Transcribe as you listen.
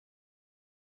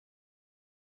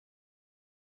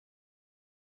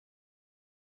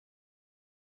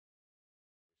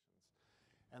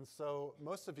And so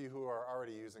most of you who are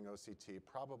already using OCT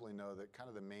probably know that kind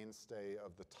of the mainstay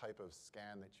of the type of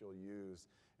scan that you'll use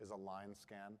is a line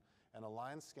scan. And a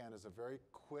line scan is a very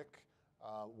quick,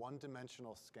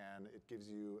 one-dimensional scan. It gives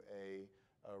you a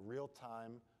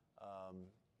real-time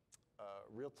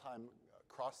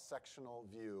cross-sectional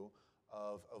view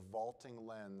of a vaulting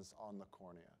lens on the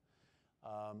cornea.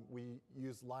 We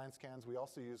use line scans. We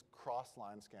also use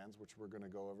cross-line scans, which we're going to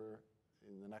go over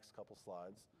in the next couple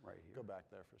slides. Right here. Go back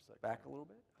there for a second. Back a little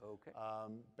bit? Okay.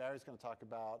 Barry's going to talk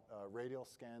about radial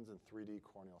scans and 3D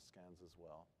corneal scans as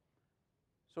well.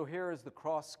 So here is the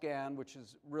cross scan, which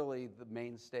is really the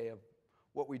mainstay of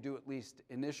what we do, at least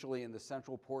initially in the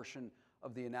central portion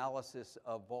of the analysis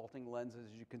of vaulting lenses.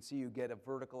 As you can see, you get a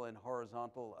vertical and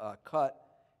horizontal cut.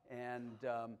 And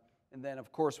then,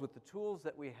 of course, with the tools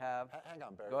that we have. Hang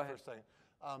on, Barry, Go ahead. for a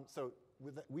second. So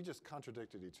we just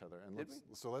contradicted each other. And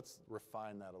so let's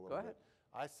refine that a little Go bit. ahead.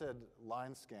 I said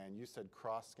line scan, you said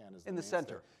cross scan is in the mainstay.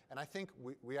 center. And I think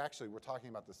we're talking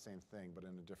about the same thing, but in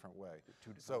a different way.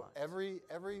 Two different So lines.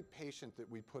 every patient that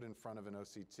we put in front of an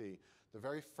OCT, the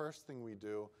very first thing we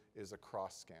do is a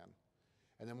cross scan.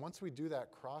 And then once we do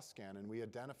that cross scan and we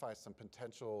identify some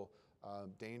potential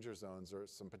danger zones or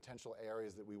some potential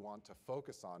areas that we want to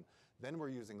focus on, then we're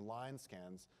using line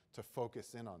scans to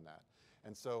focus in on that.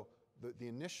 And so the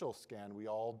initial scan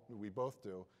we both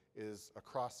do is a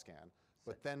cross scan,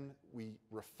 but then we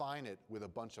refine it with a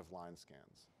bunch of line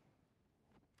scans.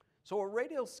 So a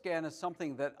radial scan is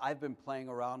something that I've been playing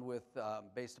around with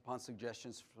based upon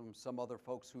suggestions from some other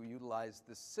folks who utilize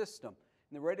this system.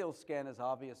 And the radial scan is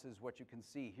obvious as what you can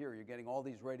see here. You're getting all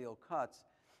these radial cuts.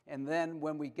 And then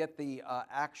when we get the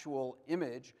actual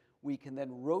image, we can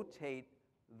then rotate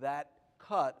that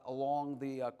cut along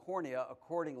the cornea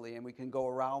accordingly, and we can go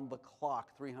around the clock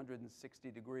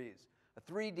 360 degrees. A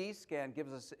 3D scan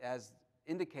gives us, as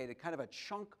indicated, kind of a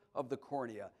chunk of the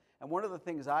cornea. And one of the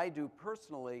things I do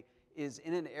personally is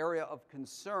in an area of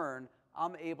concern,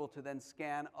 I'm able to then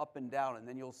scan up and down, and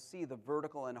then you'll see the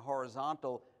vertical and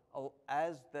horizontal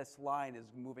as this line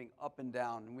is moving up and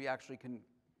down. And we actually can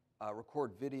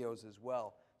record videos as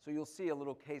well. So you'll see a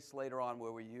little case later on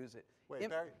where we use it. Wait,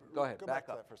 Barry, go ahead, go back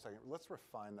to that for a second. Let's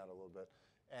refine that a little bit.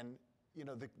 And you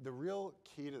know, the real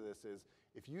key to this is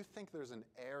if you think there's an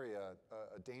area,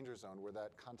 a danger zone where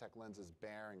that contact lens is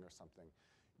bearing or something,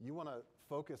 you want to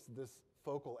focus this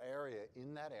focal area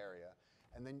in that area.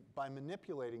 And then by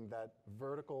manipulating that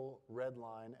vertical red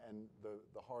line and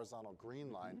the horizontal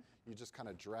green line, you just kind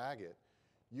of drag it.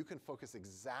 You can focus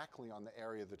exactly on the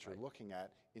area that you're looking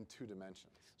at in 2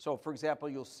 dimensions. So for example,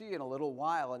 you'll see in a little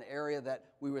while an area that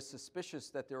we were suspicious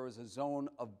that there was a zone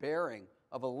of bearing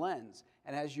of a lens.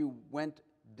 And as you went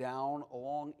down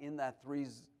along in that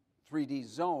 3D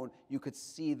zone, you could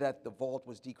see that the vault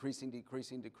was decreasing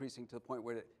to the point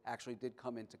where it actually did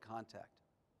come into contact.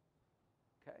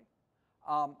 Okay.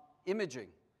 Imaging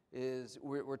is,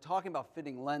 we're talking about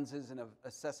fitting lenses and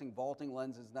assessing vaulting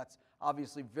lenses, and that's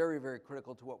obviously very, very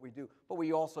critical to what we do. But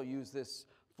we also use this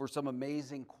for some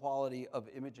amazing quality of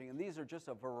imaging. And these are just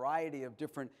a variety of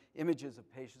different images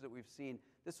of patients that we've seen.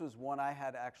 This was one I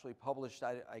had actually published,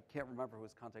 I can't remember if it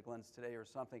was Contact Lens Today or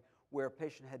something, where a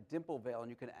patient had dimple veil, and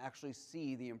you can actually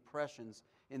see the impressions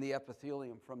in the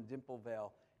epithelium from dimple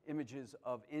veil. Images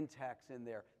of intacts in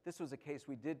there. This was a case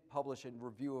we did publish in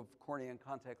Review of Cornea and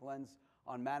Contact Lens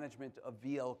on management of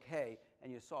VLK,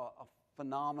 and you saw a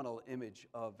phenomenal image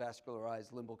of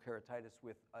vascularized limbal keratitis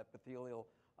with epithelial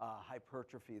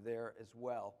hypertrophy there as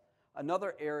well.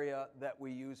 Another area that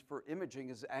we use for imaging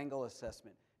is angle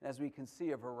assessment. And as we can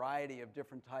see, a variety of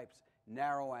different types: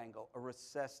 narrow angle, a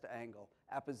recessed angle,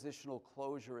 appositional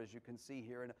closure, as you can see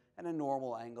here, and a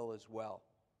normal angle as well.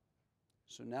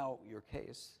 So now your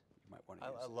case, you might want to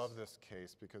use I love this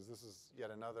case because this is yet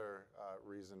another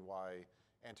reason why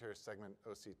anterior segment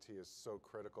OCT is so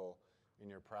critical in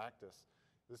your practice.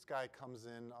 This guy comes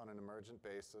in on an emergent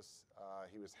basis.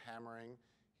 He was hammering.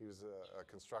 He was a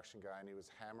construction guy, and he was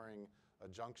hammering a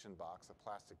junction box, a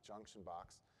plastic junction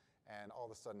box, and all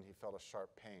of a sudden he felt a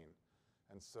sharp pain.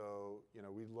 And so, you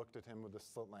know, we looked at him with a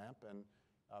slit lamp, and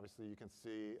obviously you can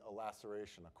see a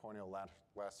laceration, a corneal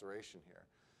laceration here.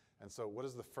 And so what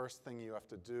is the first thing you have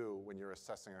to do when you're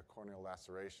assessing a corneal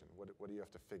laceration? What do you have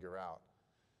to figure out?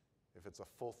 If it's a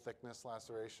full thickness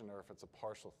laceration or if it's a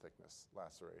partial thickness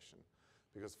laceration.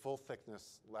 Because full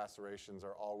thickness lacerations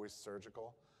are always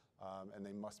surgical, and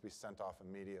they must be sent off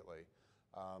immediately.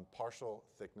 Partial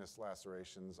thickness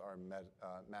lacerations are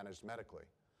managed medically.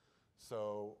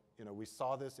 So, you know, we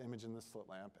saw this image in the slit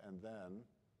lamp, and then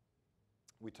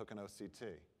we took an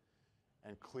OCT.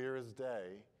 And clear as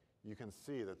day, you can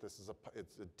see that this is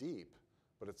it's a deep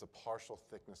but it's a partial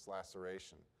thickness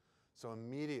laceration. So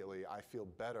immediately, I feel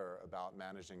better about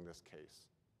managing this case.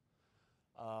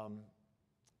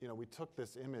 You know, we took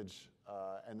this image,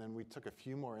 and then we took a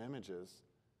few more images,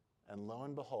 and lo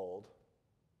and behold,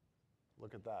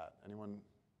 look at that. Anyone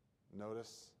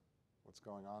notice what's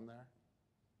going on there?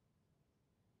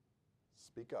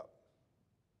 Speak up.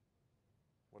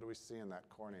 What do we see in that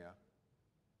cornea?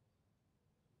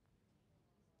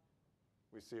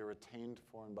 We see a retained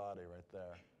foreign body right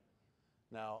there.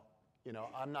 Now, you know,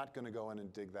 I'm not going to go in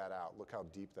and dig that out. Look how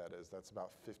deep that is. That's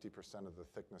about 50% of the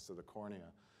thickness of the cornea.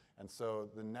 And so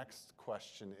the next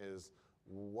question is,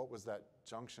 what was that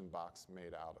junction box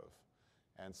made out of?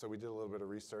 And so we did a little bit of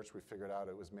research. We figured out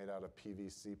it was made out of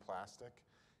PVC plastic.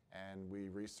 And we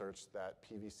researched that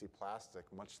PVC plastic,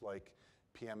 much like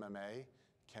PMMA,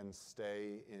 can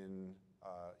stay in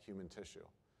human tissue.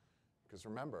 Because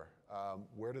remember,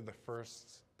 where did the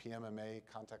first PMMA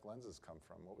contact lenses come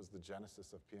from? What was the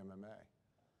genesis of PMMA?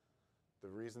 The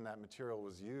reason that material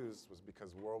was used was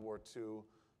because World War II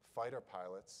fighter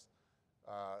pilots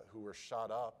who were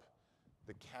shot up,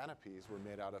 the canopies were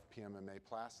made out of PMMA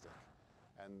plastic.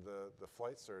 And the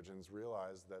flight surgeons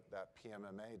realized that that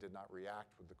PMMA did not react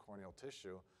with the corneal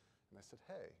tissue. And they said,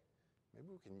 hey, maybe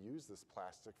we can use this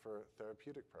plastic for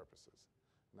therapeutic purposes.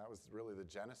 And that was really the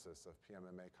genesis of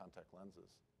PMMA contact lenses.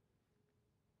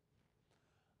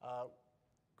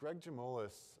 Greg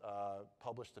Jamoulis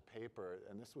published a paper,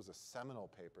 and this was a seminal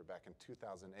paper back in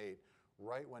 2008,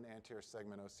 right when anterior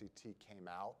segment OCT came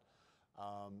out,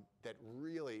 that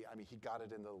really, I mean, he got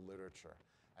it into the literature.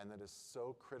 And that is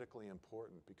so critically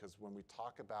important because when we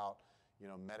talk about, you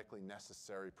know, medically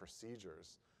necessary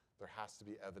procedures, there has to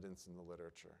be evidence in the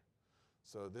literature.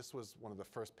 So this was one of the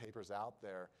first papers out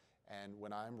there. And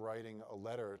when I'm writing a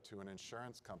letter to an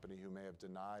insurance company who may have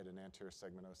denied an anterior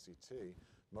segment OCT,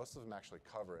 most of them actually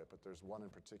cover it, but there's one in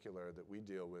particular that we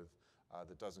deal with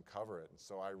that doesn't cover it. And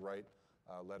so I write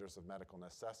letters of medical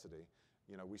necessity.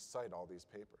 You know, we cite all these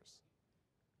papers.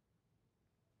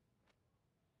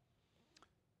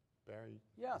 Barry?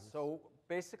 Yeah, so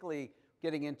basically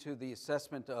getting into the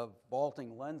assessment of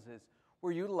vaulting lenses,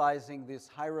 we're utilizing this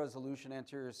high-resolution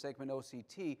anterior segment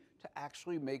OCT to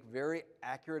actually make very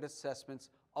accurate assessments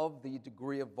of the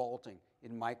degree of vaulting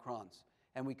in microns.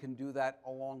 And we can do that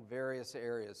along various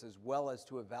areas, as well as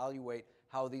to evaluate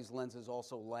how these lenses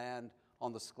also land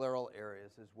on the scleral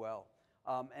areas as well.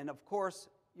 And of course,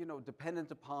 you know,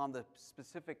 dependent upon the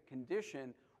specific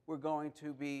condition, we're going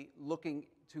to be looking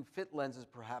to fit lenses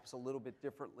perhaps a little bit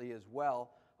differently as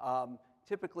well.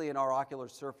 Typically in our ocular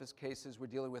surface cases, we're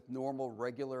dealing with normal,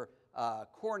 regular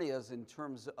corneas in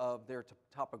terms of their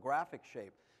topographic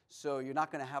shape. So you're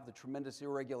not going to have the tremendous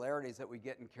irregularities that we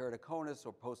get in keratoconus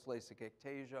or post-LASIK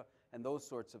ectasia and those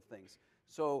sorts of things.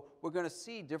 So we're going to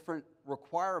see different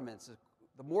requirements.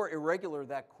 The more irregular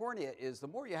that cornea is, the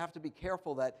more you have to be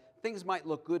careful that things might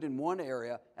look good in one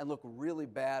area and look really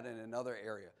bad in another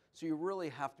area. So you really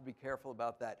have to be careful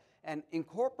about that. And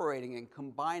incorporating and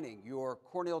combining your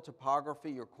corneal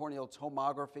topography, your corneal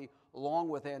tomography, along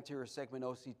with anterior segment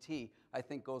OCT, I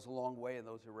think goes a long way in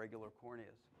those irregular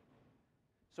corneas.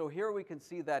 So here we can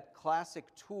see that classic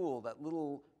tool, that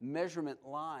little measurement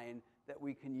line that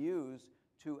we can use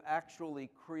to actually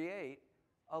create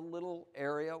a little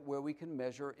area where we can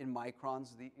measure in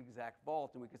microns the exact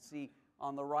vault. And we can see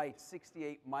on the right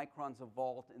 68 microns of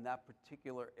vault in that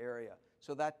particular area.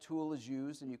 So that tool is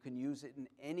used, and you can use it in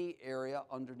any area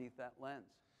underneath that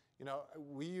lens. You know,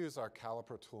 we use our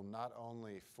caliper tool not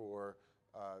only for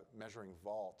measuring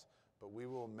vault, but we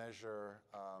will measure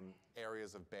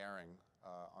areas of bearing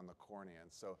on the cornea.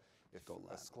 And so if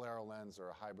a scleral lens or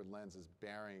a hybrid lens is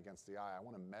bearing against the eye, I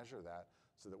want to measure that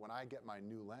so that when I get my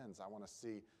new lens, I want to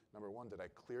see, number one, did I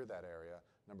clear that area?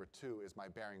 Number two, is my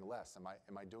bearing less?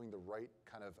 Am I doing the right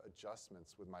kind of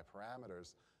adjustments with my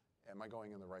parameters? Am I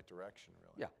going in the right direction,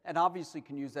 really? Yeah, and obviously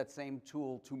can use that same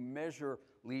tool to measure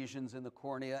lesions in the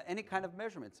cornea, any kind of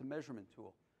measurement. It's a measurement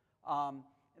tool.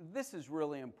 This is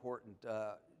really important.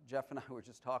 Jeff and I were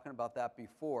just talking about that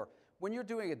before. When you're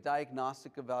doing a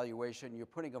diagnostic evaluation, you're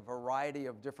putting a variety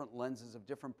of different lenses of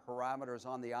different parameters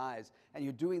on the eyes, and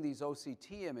you're doing these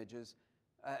OCT images,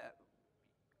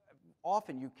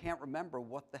 often you can't remember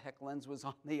what the heck lens was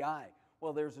on the eye.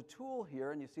 Well, there's a tool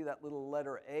here, and you see that little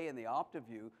letter A in the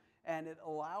OptiView, and it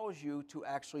allows you to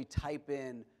actually type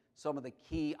in some of the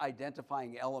key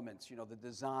identifying elements, you know, the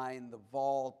design, the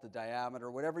vault, the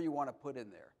diameter, whatever you want to put in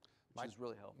there, which is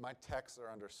really helpful. My techs are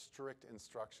under strict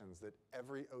instructions that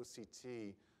every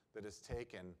OCT that is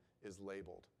taken is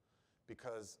labeled.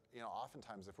 Because, you know,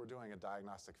 oftentimes if we're doing a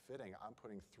diagnostic fitting, I'm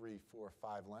putting 3, 4,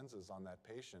 5 lenses on that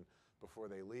patient, before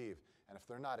they leave. And if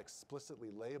they're not explicitly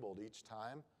labeled each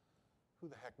time, who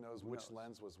the heck knows which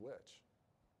lens was which?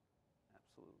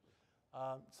 Absolutely.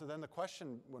 So then the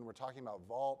question when we're talking about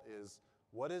vault is,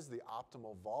 what is the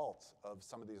optimal vault of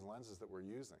some of these lenses that we're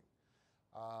using?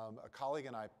 A colleague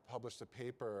and I published a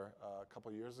paper a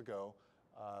couple years ago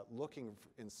looking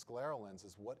in scleral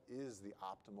lenses, what is the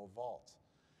optimal vault?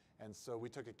 And so we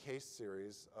took a case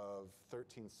series of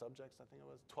 13 subjects, I think it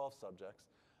was, 12 subjects,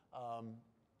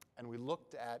 and we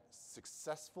looked at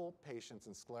successful patients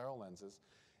in scleral lenses,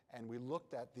 and we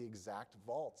looked at the exact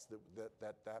vaults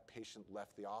that patient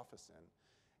left the office in.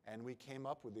 And we came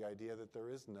up with the idea that there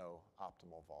is no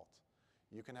optimal vault.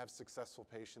 You can have successful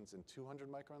patients in 200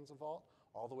 microns of vault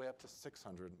all the way up to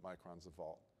 600 microns of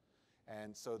vault.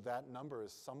 And so that number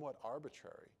is somewhat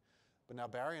arbitrary. But now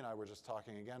Barry and I were just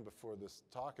talking again before this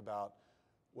talk about,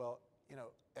 well, you know,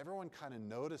 everyone kind of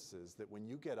notices that when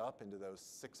you get up into those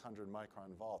 600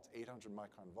 micron vaults, 800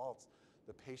 micron vaults,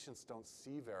 the patients don't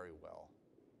see very well,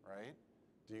 right?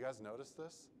 Do you guys notice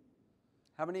this?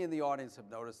 How many in the audience have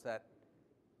noticed that?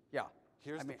 Yeah.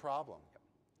 Here's the problem.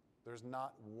 There's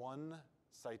not one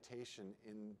citation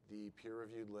in the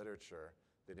peer-reviewed literature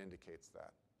that indicates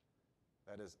that.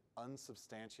 That is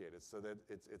unsubstantiated, so that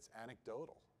it's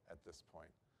anecdotal at this point.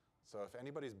 So if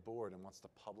anybody's bored and wants to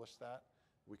publish that,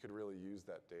 we could really use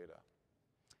that data.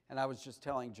 And I was just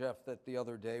telling Jeff that the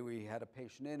other day we had a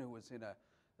patient in who was in a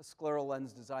scleral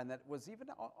lens design that was even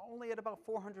only at about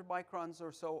 400 microns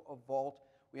or so of vault.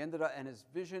 We ended up, and his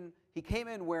vision, he came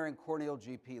in wearing corneal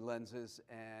GP lenses,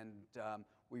 and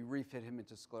we refit him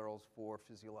into sclerals for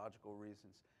physiological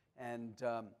reasons. And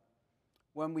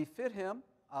when we fit him,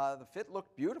 the fit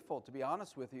looked beautiful, to be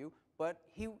honest with you, but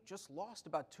he just lost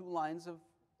about 2 lines of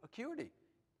acuity.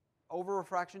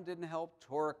 Over-refraction didn't help.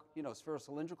 Toric,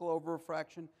 spherocylindrical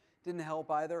over-refraction didn't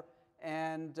help either.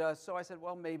 And so I said,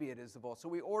 well, maybe it is the vault. So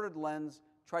we ordered lens,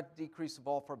 tried to decrease the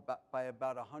vault by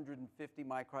about 150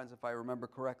 microns, if I remember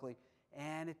correctly,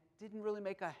 and it didn't really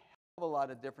make a hell of a lot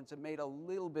of difference. It made a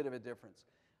little bit of a difference.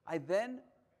 I then,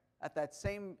 at that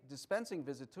same dispensing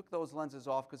visit, took those lenses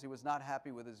off because he was not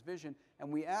happy with his vision, and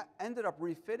we ended up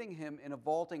refitting him in a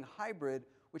vaulting hybrid,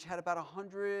 which had about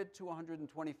 100 to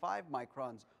 125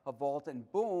 microns of vault, and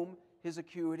boom, his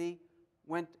acuity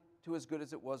went to as good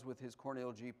as it was with his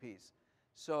corneal GPs.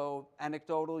 So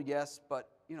anecdotal, yes, but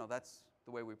that's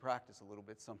the way we practice a little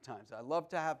bit sometimes. I love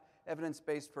to have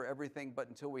evidence-based for everything, but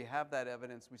until we have that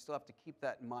evidence, we still have to keep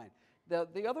that in mind.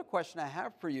 The other question I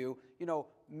have for you,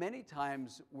 many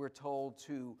times we're told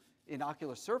to, in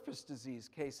ocular surface disease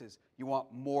cases, you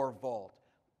want more vault.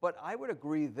 But I would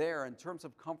agree there, in terms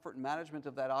of comfort and management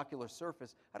of that ocular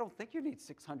surface, I don't think you need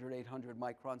 600, 800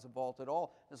 microns of vault at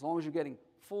all, as long as you're getting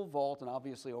full vault and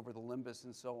obviously over the limbus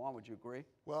and so on. Would you agree?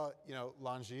 Well,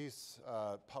 Langis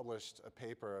published a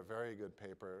paper, a very good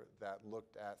paper, that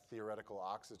looked at theoretical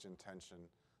oxygen tension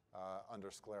under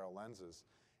scleral lenses.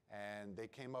 And they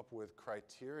came up with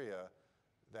criteria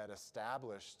that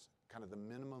established kind of the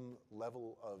minimum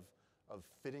level of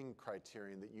fitting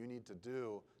criterion that you need to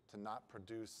do to not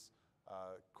produce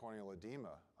corneal edema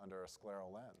under a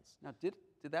scleral lens. Now, did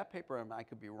that paper, and I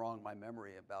could be wrong, my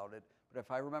memory about it, but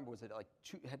if I remember, was it like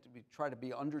try to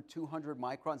be under 200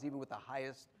 microns, even with the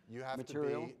highest material? You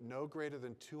have to be no greater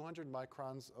than 200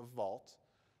 microns of vault.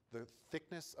 The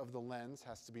thickness of the lens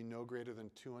has to be no greater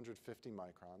than 250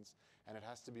 microns, and it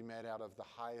has to be made out of the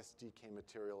highest DK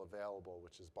material available,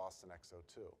 which is Boston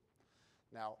X02.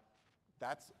 Now,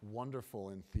 that's wonderful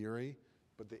in theory,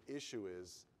 but the issue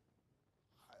is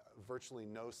virtually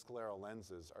no scleral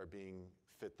lenses are being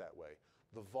fit that way.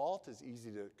 The vault is easy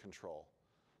to control,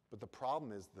 but the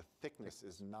problem is the thickness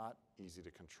is not easy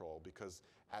to control, because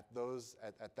at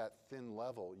that thin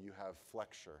level, you have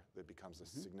flexure that becomes a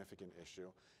significant issue.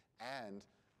 And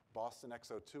Boston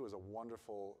X02 is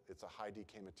it's a high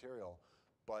DK material,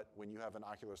 but when you have an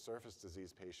ocular surface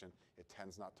disease patient, it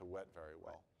tends not to wet very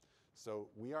well. Right. So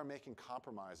we are making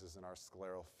compromises in our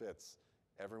scleral fits.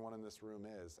 Everyone in this room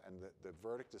is, and the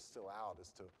verdict is still out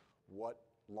as to what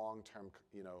long-term,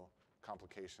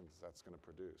 complications that's going to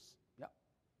produce. Yeah.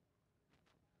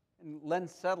 And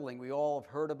lens settling, we all have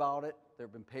heard about it. There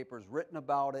have been papers written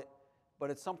about it, but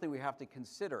it's something we have to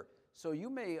consider. So you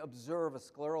may observe a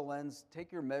scleral lens,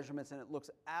 take your measurements, and it looks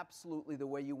absolutely the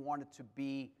way you want it to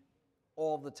be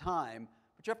all the time,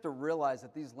 but you have to realize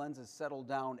that these lenses settle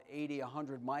down 80,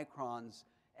 100 microns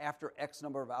after X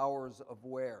number of hours of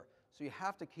wear. So you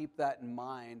have to keep that in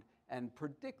mind and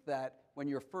predict that when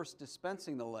you're first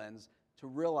dispensing the lens, to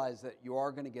realize that you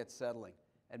are going to get settling.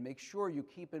 And make sure you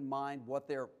keep in mind what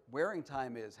their wearing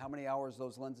time is, how many hours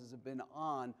those lenses have been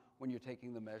on when you're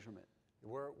taking the measurement.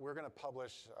 We're going to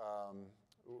publish,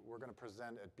 we're going to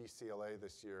present at BCLA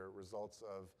this year results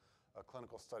of a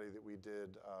clinical study that we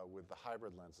did with the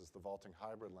hybrid lenses, the vaulting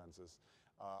hybrid lenses,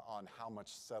 on how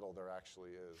much settle there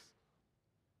actually is.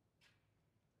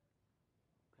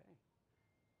 Okay.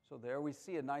 So there we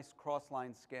see a nice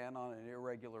cross-line scan on an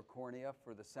irregular cornea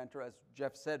for the center. As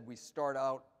Jeff said, we start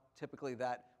out typically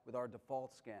that with our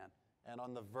default scan. And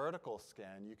on the vertical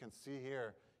scan, you can see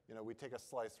here, we take a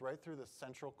slice right through the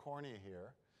central cornea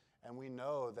here, and we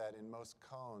know that in most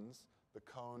cones, the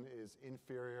cone is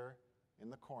inferior in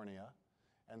the cornea.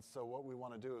 And so what we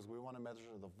want to do is we want to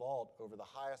measure the vault over the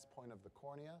highest point of the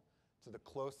cornea to the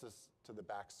closest to the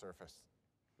back surface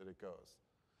that it goes.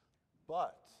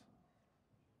 But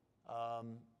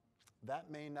that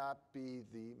may not be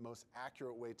the most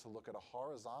accurate way to look at a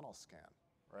horizontal scan,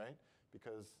 right?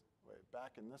 Because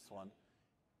back in this one,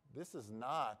 this is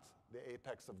not the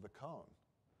apex of the cone.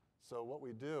 So what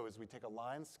we do is we take a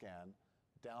line scan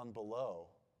down below,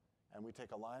 and we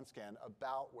take a line scan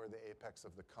about where the apex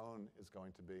of the cone is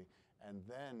going to be, and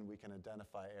then we can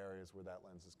identify areas where that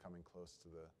lens is coming close to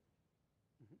the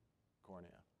cornea.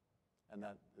 And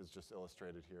that is just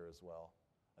illustrated here as well.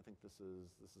 I think this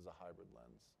is a hybrid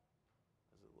lens,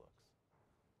 as it looks.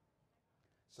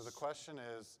 So the question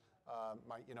is,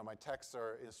 my techs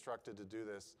are instructed to do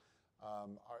this.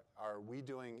 Are we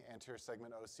doing anterior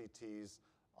segment OCTs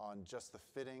on just the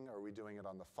fitting, or are we doing it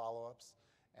on the follow-ups?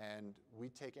 And we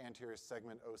take anterior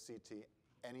segment OCT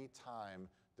any time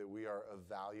that we are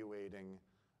evaluating,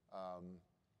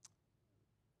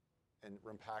 and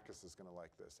Rimpakis is going to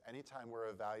like this, anytime we're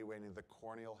evaluating the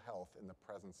corneal health in the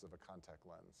presence of a contact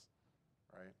lens,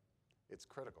 right? It's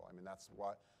critical. I mean,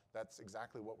 that's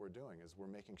exactly what we're doing, is we're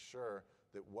making sure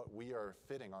that what we are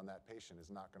fitting on that patient is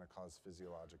not going to cause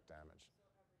physiologic damage.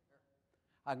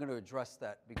 I'm going to address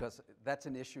that because that's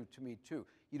an issue to me too.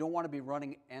 You don't want to be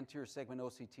running anterior segment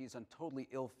OCTs on totally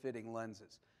ill-fitting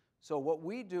lenses. So what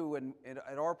we do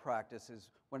at our practice is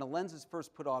when a lens is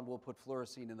first put on, we'll put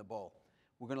fluorescein in the bowl.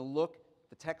 We're going to look,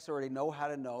 the techs already know how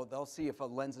to know. They'll see if a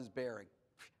lens is bearing.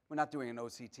 We're not doing an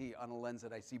OCT on a lens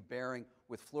that I see bearing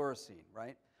with fluorescein,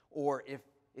 right? Or if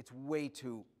it's way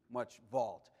too much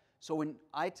vault. So when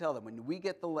I tell them, when we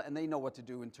get and they know what to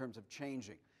do in terms of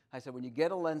changing, I said, when you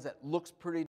get a lens that looks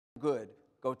pretty good,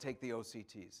 go take the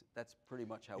OCTs. That's pretty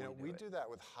much how we do it. We do that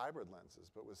with hybrid lenses,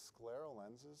 but with scleral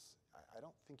lenses, I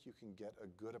don't think you can get a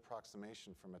good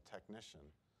approximation from a technician.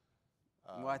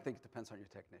 Well, I think it depends on your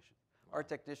technician. Our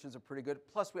technicians are pretty good.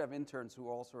 Plus, we have interns who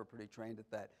also are pretty trained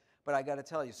at that. But I got to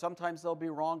tell you, sometimes they'll be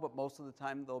wrong, but most of the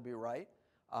time they'll be right.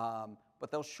 But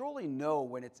they'll surely know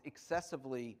when it's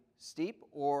excessively steep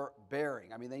or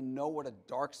bearing. I mean, they know what a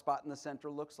dark spot in the center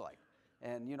looks like.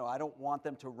 And, I don't want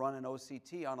them to run an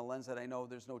OCT on a lens that I know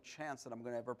there's no chance that I'm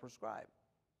going to ever prescribe.